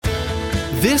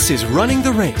This is Running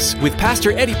the Race with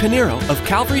Pastor Eddie Pinero of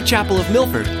Calvary Chapel of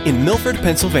Milford in Milford,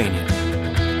 Pennsylvania.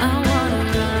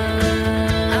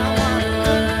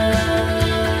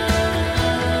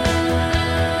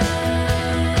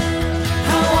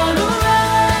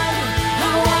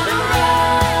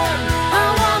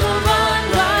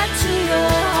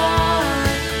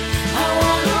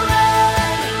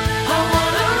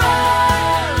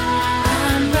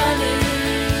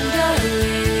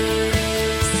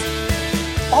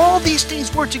 These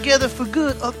things work together for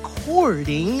good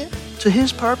according to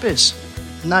his purpose,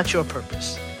 not your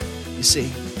purpose, you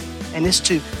see. And it's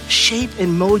to shape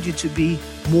and mold you to be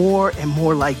more and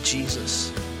more like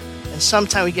Jesus. And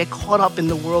sometimes we get caught up in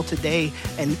the world today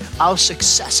and our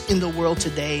success in the world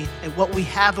today and what we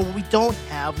have and what we don't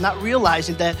have, not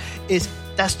realizing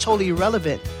that's totally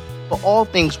irrelevant. But all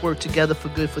things work together for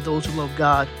good for those who love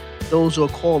God, those who are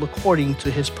called according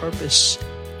to his purpose.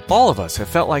 All of us have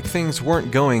felt like things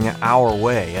weren't going our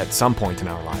way at some point in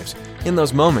our lives. In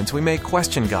those moments, we may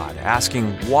question God,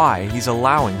 asking why he's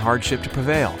allowing hardship to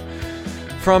prevail.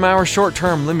 From our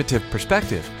short-term limited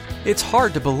perspective, it's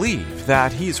hard to believe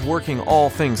that he's working all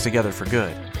things together for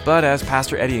good. But as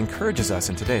Pastor Eddie encourages us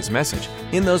in today's message,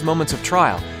 in those moments of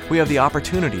trial, we have the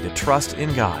opportunity to trust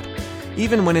in God.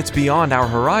 Even when it's beyond our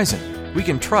horizon, we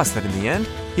can trust that in the end,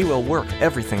 he will work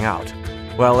everything out.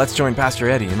 Well, let's join Pastor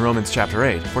Eddie in Romans chapter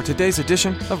 8 for today's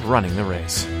edition of Running the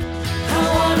Race.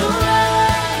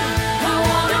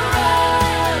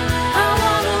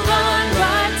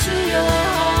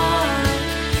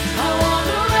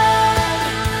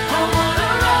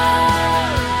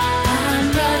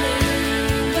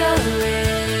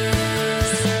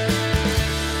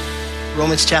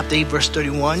 Romans chapter 8, verse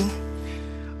 31.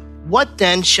 What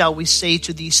then shall we say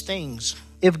to these things?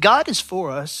 If God is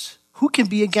for us, who can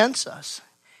be against us?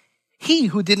 He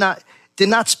who did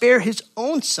not spare his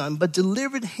own son, but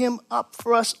delivered him up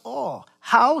for us all.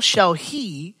 How shall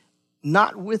he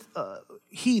not with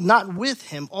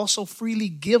him also freely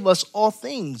give us all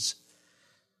things?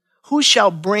 Who shall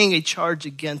bring a charge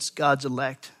against God's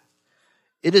elect?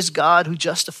 It is God who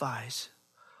justifies.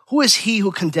 Who is he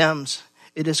who condemns?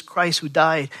 It is Christ who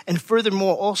died, and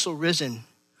furthermore also risen,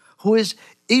 who is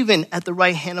even at the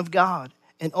right hand of God,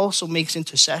 and also makes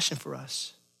intercession for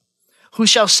us. Who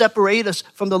shall separate us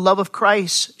from the love of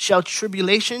Christ? Shall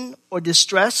tribulation or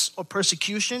distress or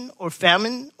persecution or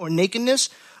famine or nakedness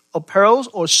or perils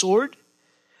or sword?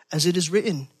 As it is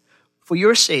written, for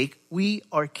your sake we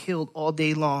are killed all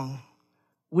day long.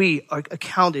 We are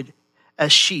accounted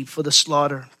as sheep for the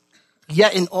slaughter.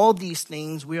 Yet in all these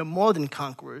things we are more than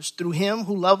conquerors through him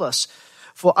who loved us.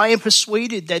 For I am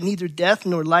persuaded that neither death,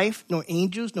 nor life, nor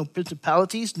angels, nor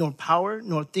principalities, nor power,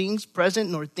 nor things present,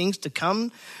 nor things to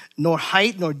come, nor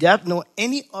height, nor depth, nor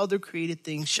any other created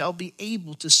thing shall be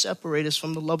able to separate us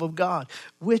from the love of God,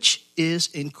 which is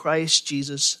in Christ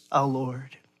Jesus our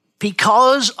Lord.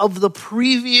 Because of the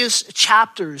previous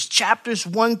chapters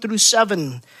 1 through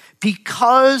 7,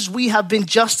 because we have been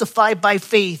justified by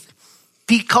faith,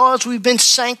 because we've been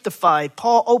sanctified,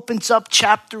 Paul opens up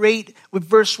chapter 8 with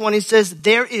verse 1. He says,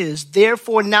 there is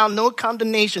therefore now no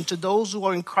condemnation to those who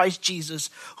are in Christ Jesus,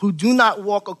 who do not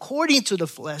walk according to the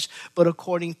flesh, but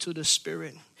according to the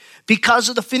Spirit. Because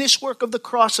of the finished work of the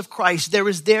cross of Christ, there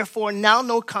is therefore now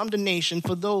no condemnation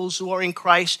for those who are in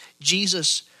Christ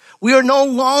Jesus. We are no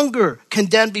longer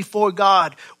condemned before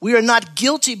God. We are not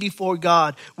guilty before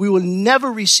God. We will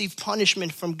never receive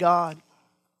punishment from God.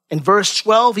 In verse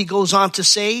 12, he goes on to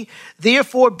say,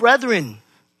 therefore, brethren,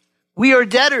 we are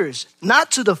debtors,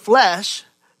 not to the flesh,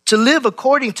 to live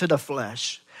according to the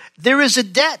flesh. There is a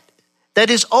debt that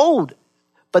is owed,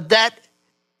 but that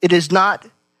it is not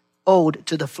owed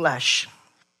to the flesh.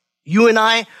 You and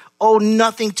I owe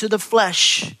nothing to the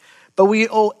flesh, but we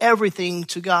owe everything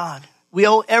to God. We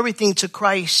owe everything to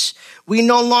Christ. We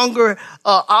no longer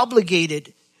are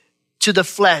obligated to the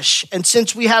flesh. And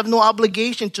since we have no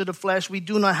obligation to the flesh, we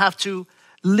do not have to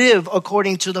live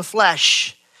according to the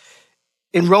flesh.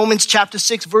 In Romans chapter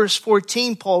 6, verse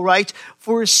 14, Paul writes,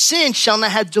 for sin shall not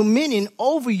have dominion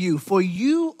over you, for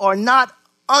you are not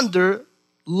under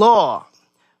law,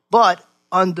 but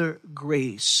under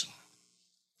grace.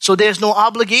 So there's no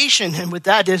obligation. And with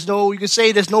that, there's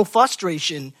no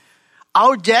frustration.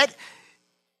 Our debt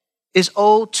is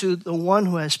owed to the one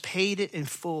who has paid it in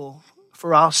full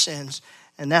for our sins,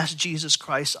 and that's Jesus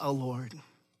Christ our Lord.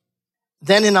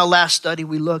 Then in our last study,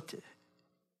 we looked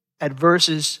at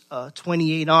verses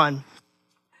 28 on.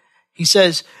 He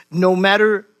says, no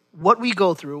matter what we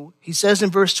go through, he says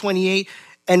in verse 28,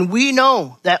 And we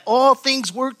know that all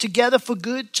things work together for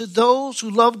good to those who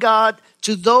love God,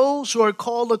 to those who are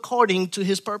called according to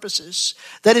his purposes.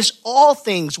 That is, all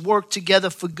things work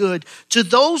together for good to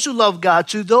those who love God,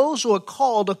 to those who are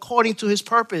called according to his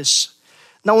purpose.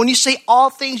 Now, when you say all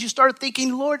things, you start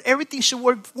thinking, Lord, everything should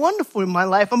work wonderful in my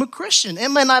life. I'm a Christian.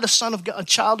 Am I not a son of God, a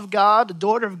child of God, a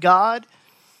daughter of God?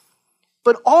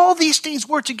 But all these things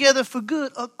work together for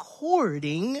good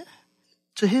according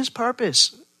to his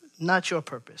purpose, not your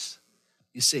purpose,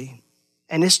 you see.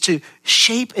 And it's to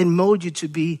shape and mold you to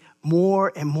be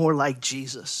more and more like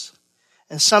Jesus.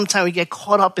 And sometimes we get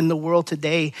caught up in the world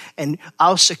today and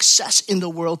our success in the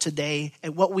world today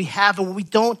and what we have and what we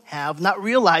don't have, not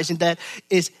realizing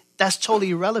that's totally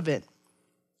irrelevant.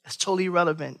 It's totally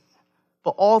irrelevant.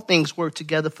 But all things work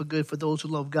together for good for those who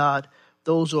love God,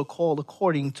 those who are called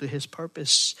according to his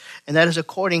purpose. And that is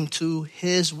according to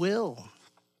his will.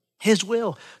 His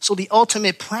will. So the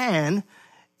ultimate plan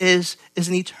is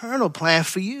an eternal plan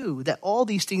for you, that all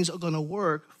these things are going to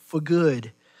work for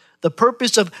good. The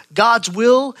purpose of God's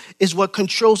will is what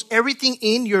controls everything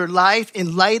in your life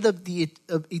in light of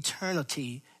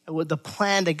eternity and with the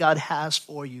plan that God has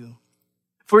for you.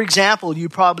 For example, you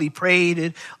probably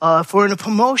prayed for a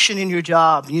promotion in your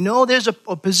job. You know there's a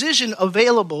position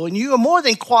available and you are more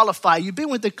than qualified. You've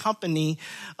been with the company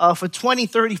for 20,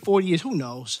 30, 40 years, who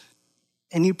knows?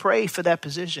 And you pray for that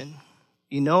position.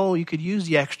 You know you could use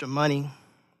the extra money,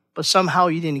 but somehow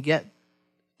you didn't get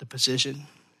the position.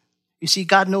 You see,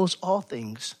 God knows all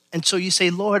things. And so you say,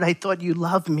 Lord, I thought you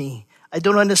loved me. I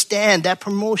don't understand. That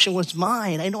promotion was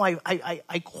mine. I know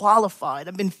I qualified.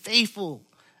 I've been faithful.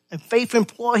 I'm a faithful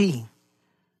employee.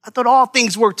 I thought all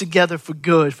things work together for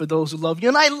good for those who love you.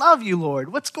 And I love you,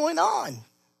 Lord. What's going on?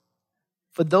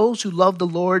 For those who love the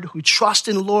Lord, who trust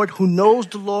in the Lord, who knows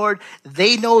the Lord,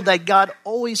 they know that God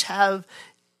always has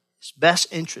his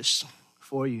best interests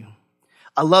for you.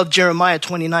 I love Jeremiah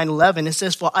 29:11. It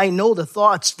says, for I know the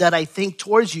thoughts that I think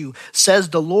towards you, says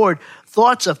the Lord,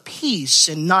 thoughts of peace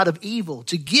and not of evil,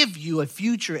 to give you a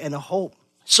future and a hope.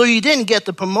 So you didn't get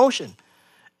the promotion.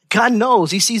 God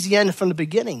knows. He sees the end from the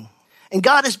beginning. And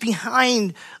God is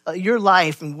behind your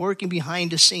life and working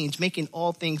behind the scenes, making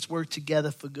all things work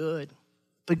together for good.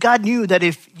 But God knew that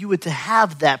if you were to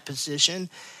have that position,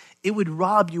 it would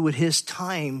rob you with his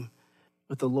time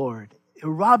with the Lord. It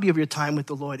will rob you of your time with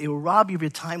the Lord. It will rob you of your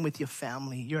time with your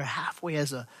family. You're halfway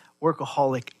as a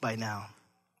workaholic by now.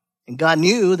 And God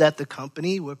knew that the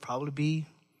company will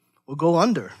go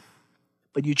under.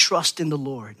 But you trust in the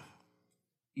Lord.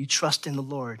 You trust in the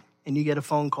Lord. And you get a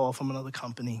phone call from another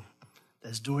company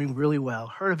that's doing really well,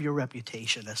 heard of your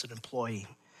reputation as an employee,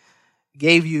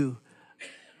 gave you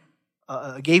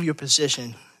a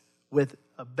position with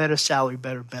a better salary,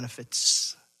 better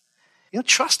benefits. You know,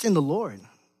 trust in the Lord.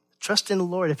 Trust in the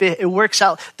Lord. If it works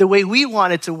out the way we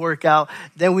want it to work out,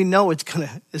 then we know it's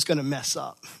gonna mess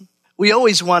up. We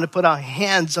always want to put our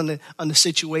hands on the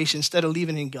situation instead of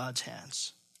leaving it in God's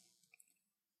hands.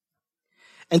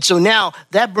 And so now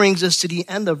that brings us to the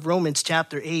end of Romans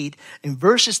chapter 8 in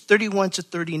verses 31 to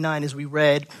 39 as we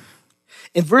read.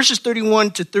 In verses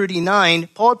 31 to 39,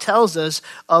 Paul tells us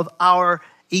of our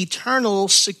eternal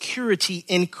security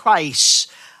in Christ.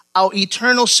 Our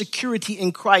eternal security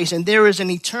in Christ. And there is an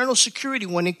eternal security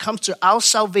when it comes to our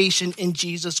salvation in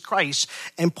Jesus Christ.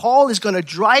 And Paul is going to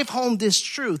drive home this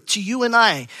truth to you and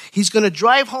I. He's going to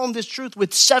drive home this truth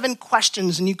with 7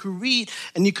 questions. And you could read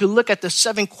and you could look at the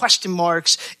 7 question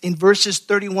marks in verses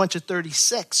 31 to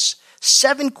 36.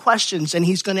 7 questions, and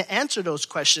he's going to answer those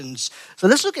questions. So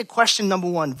let's look at question number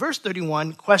 1. Verse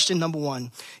 31, question number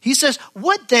 1. He says,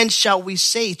 what then shall we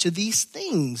say to these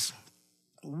things?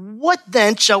 What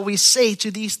then shall we say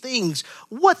to these things?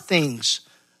 What things?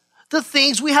 The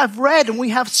things we have read and we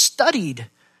have studied.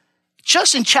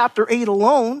 Just in chapter 8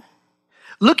 alone,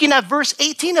 looking at verse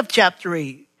 18 of chapter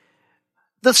 8,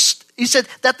 he said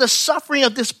that the suffering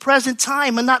of this present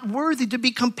time are not worthy to be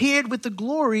compared with the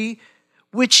glory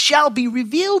which shall be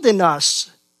revealed in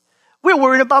us. We're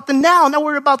worried about the now, not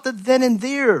worried about the then and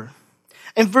there.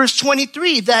 In verse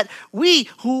 23, that we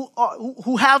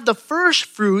who have the first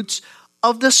fruits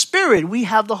of the Spirit, we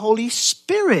have the Holy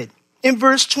Spirit. In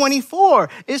verse 24,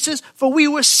 it says, for we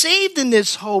were saved in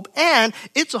this hope, and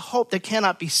it's a hope that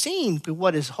cannot be seen. But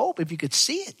what is hope if you could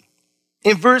see it?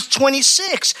 In verse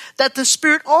 26, that the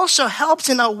Spirit also helps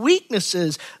in our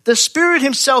weaknesses. The Spirit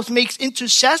himself makes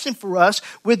intercession for us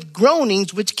with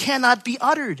groanings which cannot be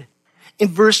uttered. In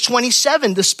verse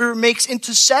 27, the Spirit makes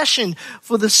intercession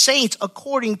for the saints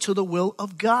according to the will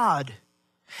of God.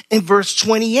 In verse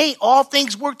 28, all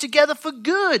things work together for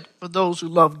good for those who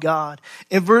love God.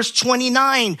 In verse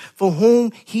 29, for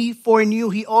whom he foreknew,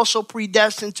 he also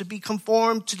predestined to be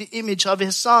conformed to the image of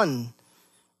his Son.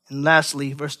 And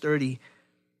lastly, verse 30,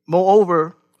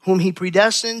 moreover, whom he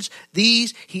predestines,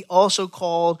 these he also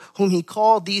called. Whom he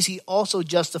called, these he also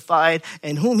justified.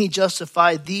 And whom he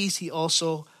justified, these he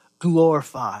also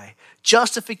glorified.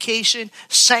 Justification,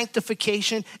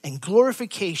 sanctification, and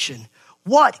glorification.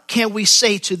 What can we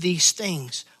say to these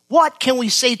things? What can we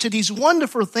say to these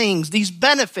wonderful things, these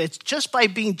benefits, just by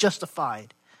being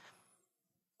justified?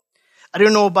 I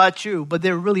don't know about you, but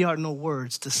there really are no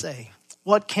words to say.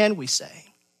 What can we say?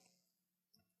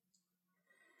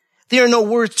 There are no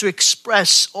words to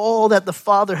express all that the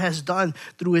Father has done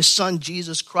through his Son,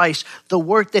 Jesus Christ, the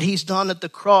work that he's done at the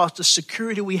cross, the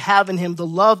security we have in him, the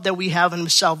love that we have in him,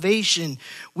 salvation.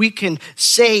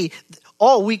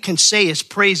 All we can say is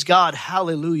praise God,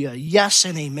 hallelujah, yes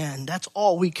and amen. That's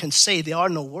all we can say. There are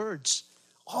no words.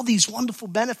 All these wonderful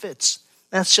benefits.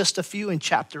 That's just a few in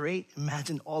chapter 8.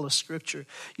 Imagine all of Scripture.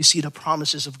 You see the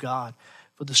promises of God.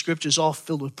 For the Scripture is all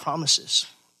filled with promises.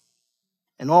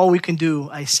 And all we can do,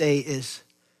 I say, is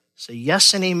say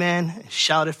yes and amen and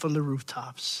shout it from the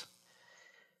rooftops.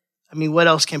 I mean, what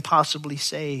else can possibly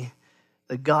say?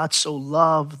 That God so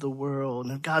loved the world.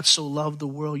 And if God so loved the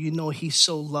world, you know he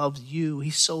so loves you.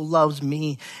 He so loves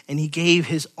me. And he gave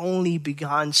his only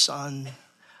begotten Son.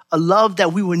 A love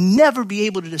that we will never be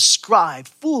able to describe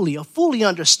fully or fully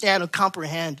understand or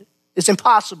comprehend. It's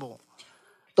impossible.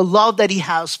 The love that he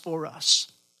has for us.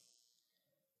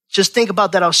 Just think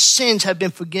about that our sins have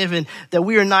been forgiven, that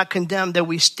we are not condemned, that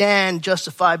we stand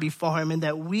justified before him, and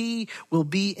that we will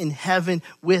be in heaven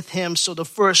with him. So the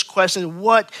first question,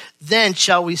 what then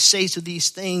shall we say to these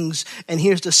things? And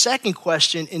here's the second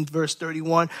question in verse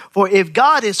 31. For if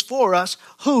God is for us,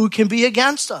 who can be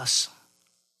against us?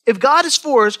 If God is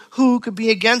for us, who could be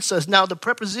against us? Now, the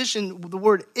preposition, the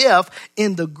word if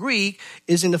in the Greek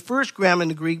is in the first grammar in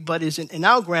the Greek, but is in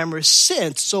our grammar is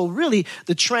since. So really,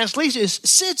 the translation is,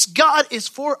 since God is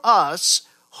for us,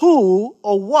 who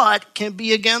or what can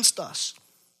be against us?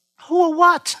 Who or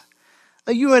what?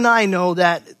 Now, you and I know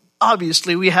that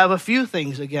obviously we have a few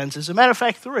things against us. As a matter of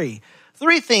fact, three.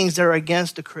 Three things that are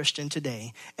against the Christian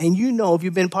today. And you know, if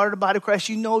you've been part of the body of Christ,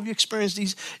 you know if you experience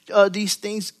these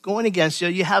things going against you.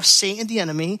 You have Satan, the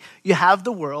enemy, you have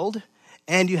the world,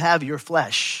 and you have your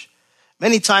flesh.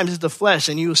 Many times it's the flesh,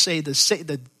 and you will say,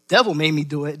 the devil made me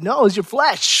do it. No, it's your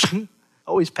flesh.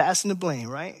 Always passing the blame,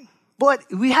 right? But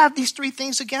we have these three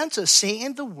things against us,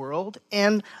 Satan, the world,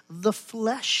 and the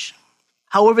flesh.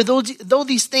 However, though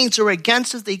these things are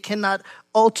against us, they cannot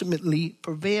ultimately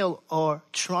prevail or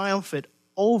triumph it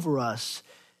over us.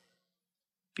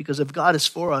 Because if God is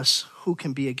for us, who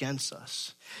can be against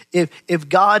us? If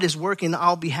God is working on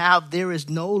our behalf, there is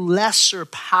no lesser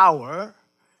power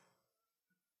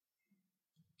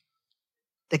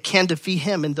that can defeat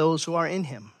him and those who are in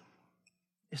him.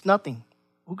 It's nothing.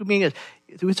 Who could be against?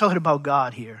 We're talking about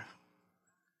God here.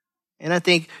 And I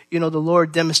think, the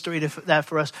Lord demonstrated that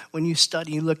for us when you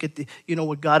study, you look at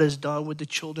what God has done with the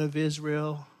children of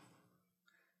Israel,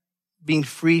 being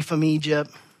free from Egypt,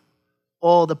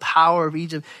 all the power of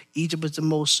Egypt. Egypt was the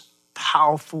most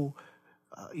powerful,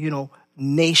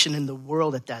 nation in the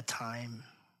world at that time.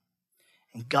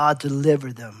 And God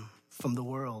delivered them from the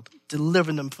world,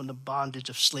 delivered them from the bondage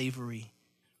of slavery.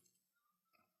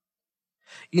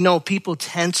 People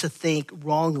tend to think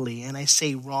wrongly, and I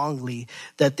say wrongly,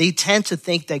 that they tend to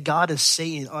think that God is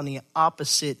Satan on the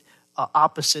opposite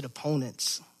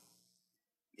opponents.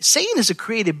 Satan is a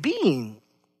created being.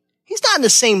 He's not in the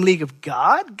same league of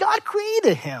God. God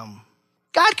created him.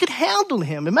 God could handle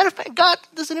him. As a matter of fact, God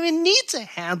doesn't even need to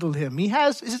handle him. He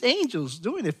has his angels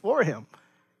doing it for him.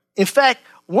 In fact,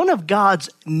 one of God's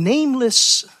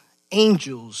nameless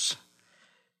angels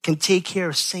can take care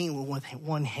of Satan with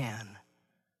one hand.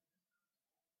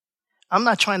 I'm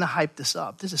not trying to hype this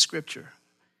up. This is scripture.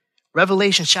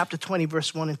 Revelation chapter 20,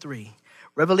 verse 1 and 3.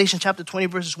 Revelation chapter 20,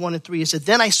 verses 1 and 3. It said,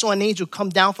 then I saw an angel come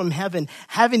down from heaven,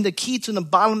 having the key to the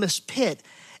bottomless pit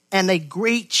and a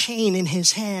great chain in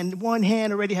his hand. One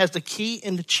hand already has the key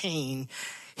and the chain.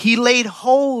 He laid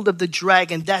hold of the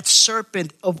dragon, that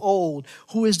serpent of old,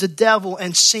 who is the devil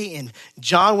and Satan.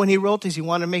 John, when he wrote this, he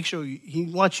wanted to make sure, he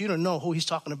wants you to know who he's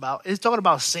talking about. He's talking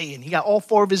about Satan. He got all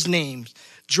four of his names.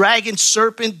 Dragon,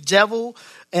 serpent, devil,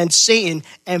 and Satan,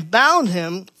 and bound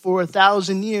him for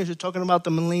 1,000 years. We're talking about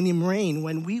the millennium reign,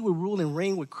 when we would rule and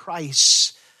reign with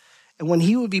Christ. And when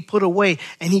he would be put away,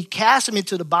 and he cast him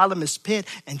into the bottomless pit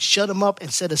and shut him up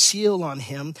and set a seal on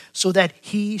him so that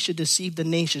he should deceive the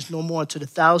nations no more until the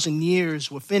 1,000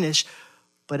 years were finished.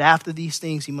 But after these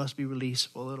things, he must be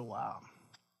released for a little while.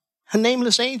 A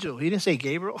nameless angel. He didn't say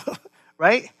Gabriel,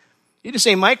 right? He didn't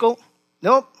say Michael.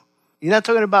 Nope. You're not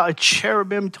talking about a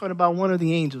cherubim, you're talking about one of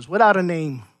the angels without a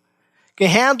name. Can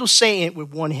handle Satan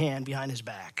with one hand behind his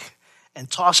back and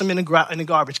toss him in the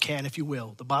garbage can, if you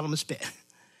will, the bottomless pit.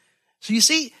 So you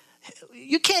see,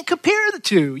 you can't compare the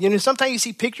two. You know, sometimes you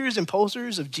see pictures and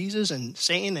posters of Jesus and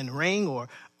Satan in the ring or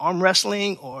arm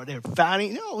wrestling or they're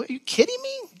fighting. No, are you kidding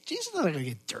me? Jesus is not going to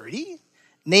get dirty.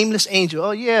 Nameless angel.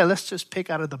 Oh, yeah, let's just pick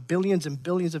out of the billions and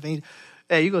billions of angels.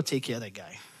 Hey, you go take care of that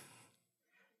guy.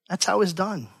 That's how it's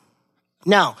done.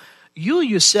 Now, you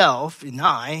yourself and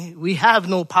I, we have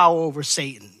no power over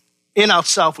Satan. In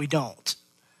ourselves, we don't.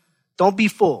 Don't be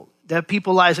fooled. That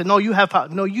people lie and say, no, you have power.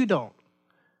 No, you don't.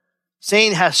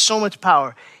 Satan has so much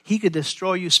power. He could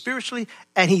destroy you spiritually,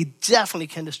 and he definitely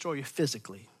can destroy you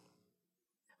physically.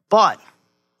 But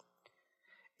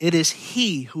it is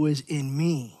he who is in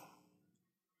me.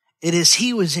 It is he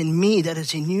who is in me that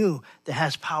is in you that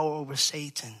has power over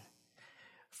Satan.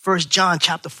 1 John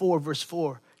chapter 4, verse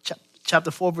 4.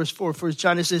 Chapter 4, verse 4, 1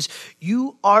 John, it says,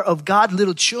 you are of God,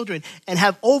 little children, and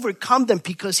have overcome them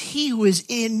because he who is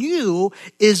in you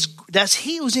that's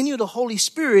he who is in you, the Holy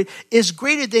Spirit, is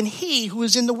greater than he who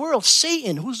is in the world.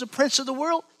 Satan, who's the prince of the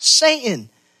world?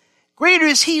 Satan. Greater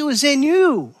is he who is in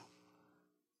you.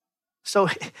 So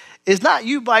it's not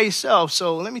you by yourself.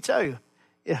 So let me tell you,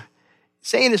 yeah,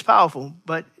 Satan is powerful,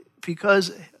 but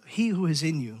because he who is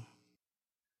in you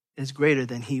is greater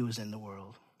than he who is in the world.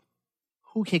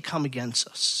 Who can come against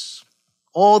us?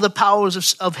 All the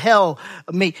powers of hell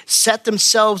may set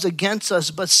themselves against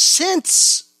us, but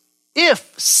since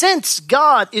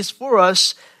God is for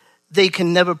us, they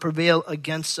can never prevail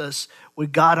against us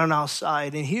with God on our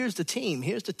side. And here's the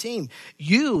team.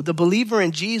 You, the believer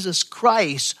in Jesus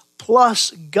Christ,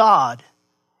 plus God.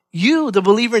 You, the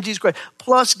believer in Jesus Christ,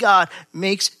 plus God,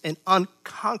 makes an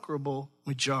unconquerable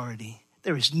majority.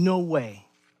 There is no way.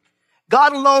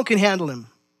 God alone can handle him.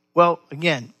 Well,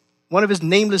 again, one of his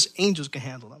nameless angels can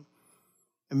handle him.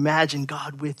 Imagine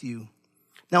God with you.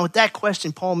 Now, with that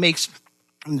question, Paul makes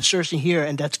an assertion here,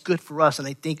 and that's good for us, and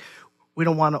I think we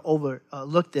don't want to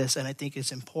overlook this, and I think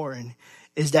it's important,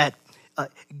 is that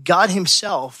God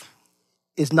himself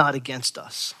is not against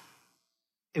us.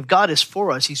 If God is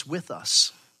for us, he's with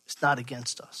us. It's not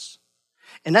against us.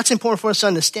 And that's important for us to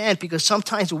understand because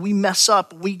sometimes when we mess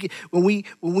up, when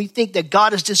we think that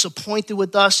God is disappointed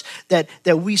with us, that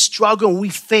we struggle and we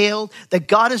fail, that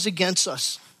God is against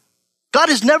us. God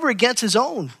is never against his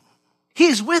own. He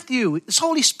is with you. His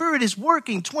Holy Spirit is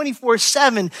working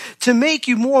 24/7 to make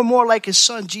you more and more like his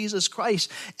son, Jesus Christ.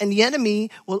 And the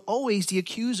enemy will always, the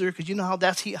accuser, because you know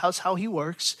how he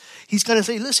works. He's going to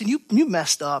say, listen, you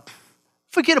messed up.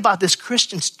 Forget about this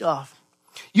Christian stuff.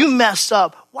 You messed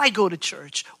up. Why go to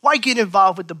church? Why get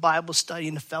involved with the Bible study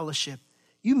and the fellowship?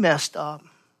 You messed up.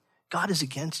 God is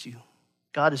against you.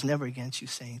 God is never against you,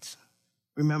 saints.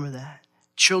 Remember that.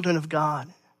 Children of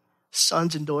God,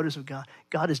 sons and daughters of God,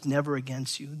 God is never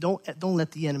against you. Don't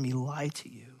let the enemy lie to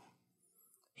you.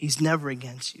 He's never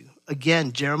against you.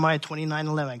 Again, Jeremiah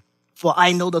 29:11. For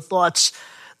I know the thoughts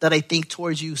that I think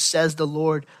towards you, says the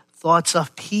Lord, thoughts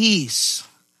of peace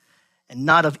and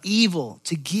not of evil,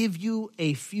 to give you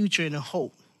a future and a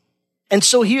hope. And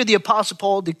so here the Apostle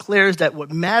Paul declares that what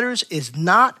matters is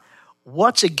not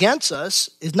what's against us,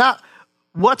 is not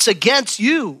what's against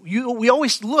you. We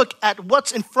always look at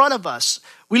what's in front of us.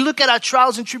 We look at our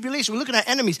trials and tribulations. We look at our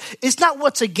enemies. It's not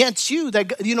what's against you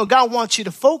that God wants you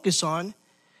to focus on,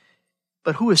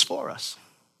 but who is for us?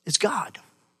 It's God.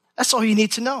 That's all you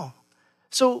need to know.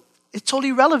 So it's totally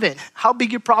irrelevant how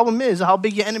big your problem is, or how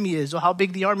big your enemy is, or how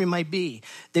big the army might be.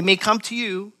 They may come to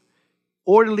you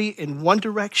orderly in one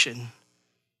direction,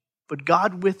 but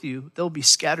God with you, they'll be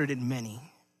scattered in many.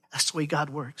 That's the way God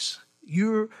works.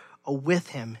 You're with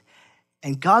him.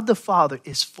 And God the Father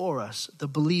is for us, the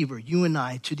believer, you and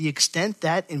I, to the extent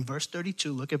that in verse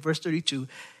 32, look at verse 32,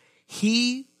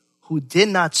 he who did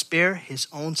not spare his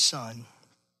own son,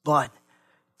 but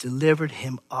delivered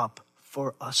him up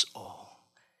for us all.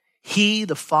 He,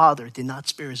 the Father, did not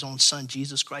spare his own son,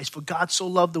 Jesus Christ. For God so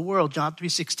loved the world, John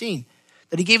 3:16,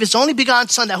 that he gave his only begotten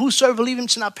son, that whosoever believes in him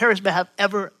shall not perish, but have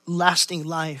everlasting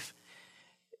life.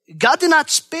 God did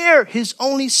not spare his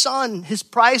only son, his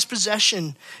prized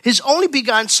possession, his only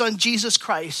begotten son, Jesus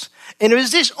Christ. And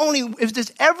if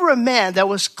there's ever a man that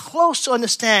was close to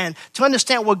understand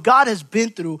what God has been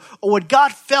through, or what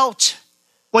God felt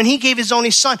when he gave his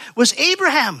only son, was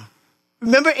Abraham.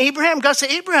 Remember Abraham? God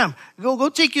said, Abraham, go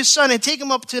take your son and take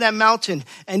him up to that mountain,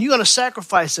 and you're going to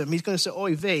sacrifice him. He's going to say,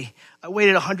 oy vey, I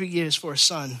waited 100 years for a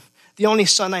son. the only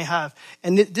son I have.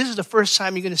 And this is the first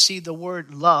time you're going to see the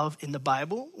word love in the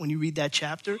Bible when you read that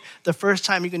chapter. The first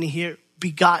time you're going to hear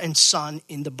begotten son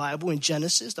in the Bible in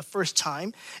Genesis, the first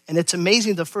time. And it's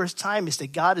amazing the first time is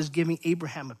that God is giving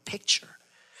Abraham a picture.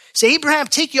 Say, Abraham,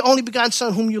 take your only begotten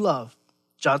son whom you love.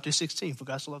 John 3:16, for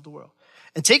God so loved the world.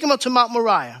 And take him up to Mount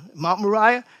Moriah. Mount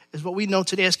Moriah is what we know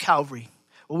today as Calvary,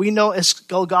 what we know as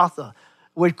Golgotha,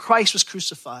 where Christ was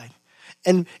crucified.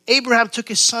 And Abraham took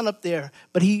his son up there,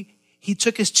 but he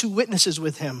took his two witnesses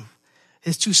with him,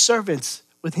 his two servants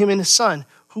with him and his son,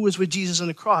 who was with Jesus on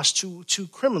the cross, two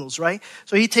criminals, right?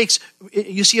 So he takes,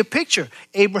 you see a picture.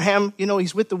 Abraham,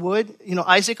 he's with the wood.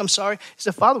 Isaac, he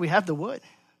said, Father, we have the wood.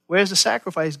 Where's the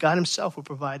sacrifice? God himself will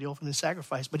provide the ultimate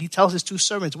sacrifice. But he tells his two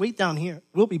servants, wait down here.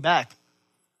 We'll be back.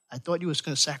 I thought you was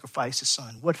going to sacrifice his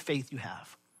son. What faith you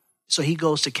have. So he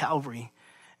goes to Calvary.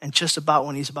 And just about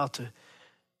when he's about to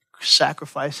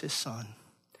sacrifice his son,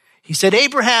 he said,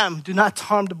 Abraham, do not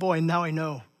harm the boy. Now I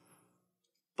know.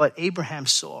 But Abraham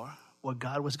saw what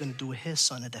God was going to do with his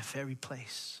son at that very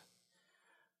place.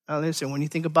 Now listen, when you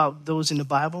think about those in the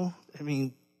Bible,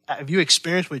 have you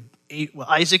experienced what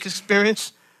Isaac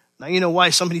experienced? Now you know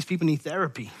why some of these people need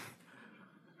therapy.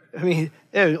 The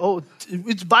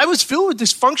Bible's filled with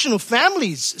dysfunctional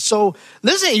families. So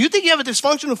listen, you think you have a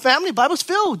dysfunctional family? The Bible's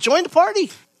filled. Join the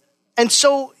party. And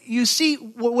so you see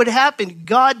what would happen.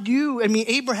 God knew,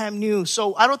 Abraham knew.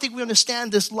 So I don't think we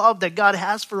understand this love that God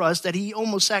has for us, that he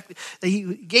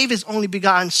gave his only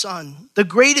begotten son, the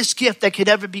greatest gift that could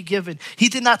ever be given. He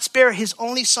did not spare his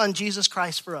only son, Jesus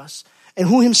Christ, for us, and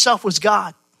who himself was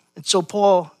God. And so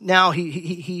Paul now,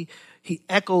 he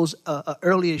echoes an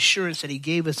early assurance that he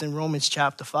gave us in Romans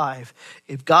chapter 5.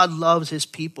 If God loves his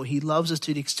people, he loves us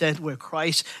to the extent where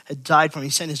Christ had died for him. He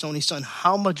sent his only son.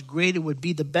 How much greater would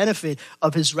be the benefit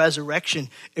of his resurrection?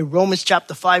 In Romans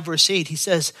chapter 5, verse 8, he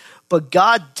says, but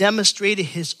God demonstrated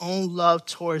his own love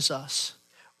towards us.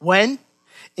 When?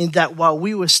 In that while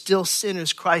we were still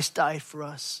sinners, Christ died for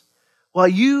us. While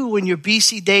you, in your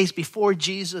BC days before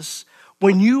Jesus,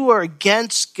 when you were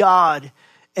against God,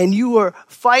 and you were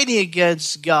fighting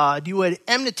against God, you were at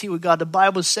enmity with God. The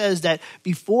Bible says that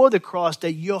before the cross,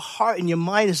 that your heart and your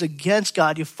mind is against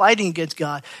God. You're fighting against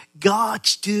God. God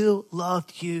still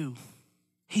loved you.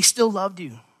 He still loved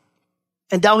you.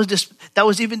 And that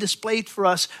was even displayed for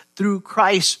us through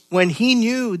Christ. When he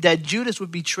knew that Judas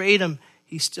would betray him,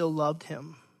 he still loved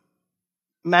him.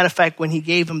 Matter of fact, when he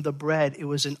gave him the bread, it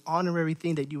was an honorary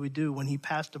thing that you would do. When he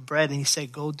passed the bread and he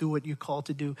said, go do what you're called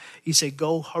to do. He said,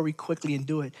 go hurry quickly and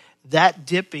do it. That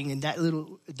dipping and that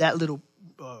little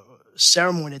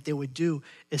ceremony that they would do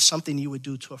is something you would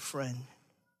do to a friend.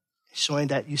 Showing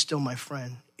that you're still my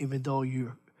friend, even though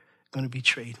you're going to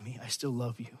betray me. I still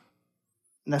love you.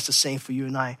 And that's the same for you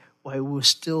and I. While we were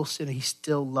still sinners, he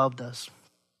still loved us.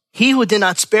 He who did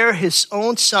not spare his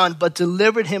own son, but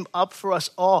delivered him up for us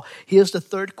all. Here's the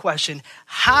third question.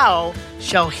 How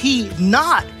shall he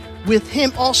not with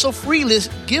him also freely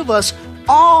give us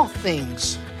all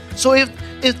things? So if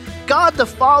God the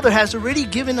Father has already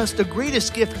given us the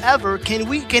greatest gift ever, can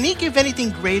he give anything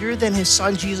greater than his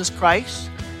son, Jesus Christ?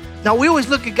 Now we always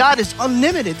look at God as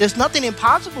unlimited. There's nothing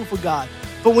impossible for God.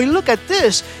 But when we look at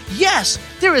this, yes,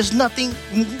 there is nothing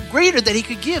greater that he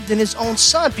could give than his own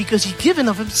son because he's given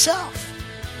of himself.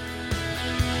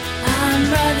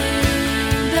 I'm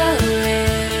running the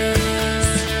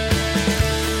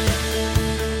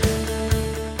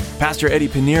race. Pastor Eddie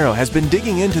Pinheiro has been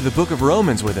digging into the book of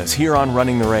Romans with us here on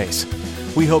Running the Race.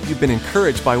 We hope you've been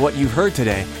encouraged by what you've heard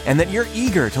today and that you're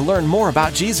eager to learn more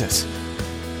about Jesus.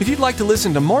 If you'd like to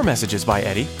listen to more messages by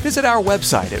Eddie, visit our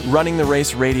website at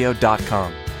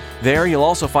runningtheraceradio.com. There you'll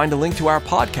also find a link to our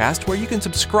podcast where you can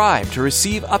subscribe to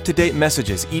receive up-to-date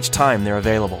messages each time they're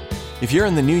available. If you're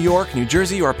in the New York, New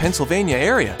Jersey, or Pennsylvania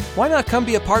area, why not come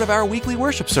be a part of our weekly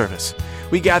worship service?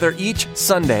 We gather each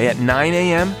Sunday at 9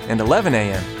 a.m. and 11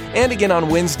 a.m. and again on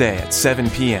Wednesday at 7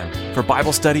 p.m. for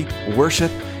Bible study, worship,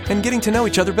 and getting to know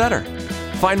each other better.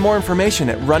 Find more information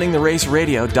at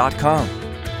runningtheraceradio.com.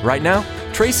 Right now,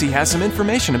 Tracy has some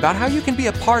information about how you can be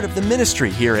a part of the ministry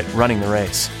here at Running the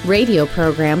Race. Radio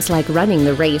programs like Running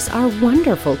the Race are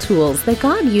wonderful tools that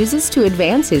God uses to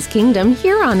advance His kingdom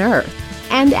here on earth.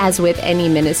 And as with any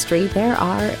ministry, there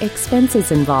are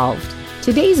expenses involved.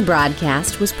 Today's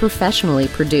broadcast was professionally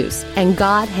produced, and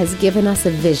God has given us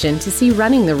a vision to see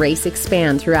Running the Race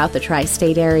expand throughout the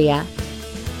tri-state area.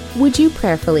 Would you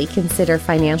prayerfully consider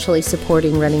financially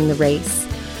supporting Running the Race?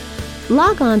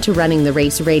 Log on to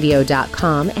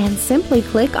runningtheraceradio.com and simply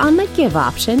click on the Give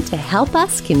option to help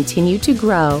us continue to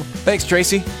grow. Thanks,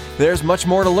 Tracy. There's much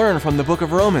more to learn from the book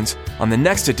of Romans on the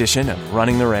next edition of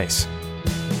Running the Race.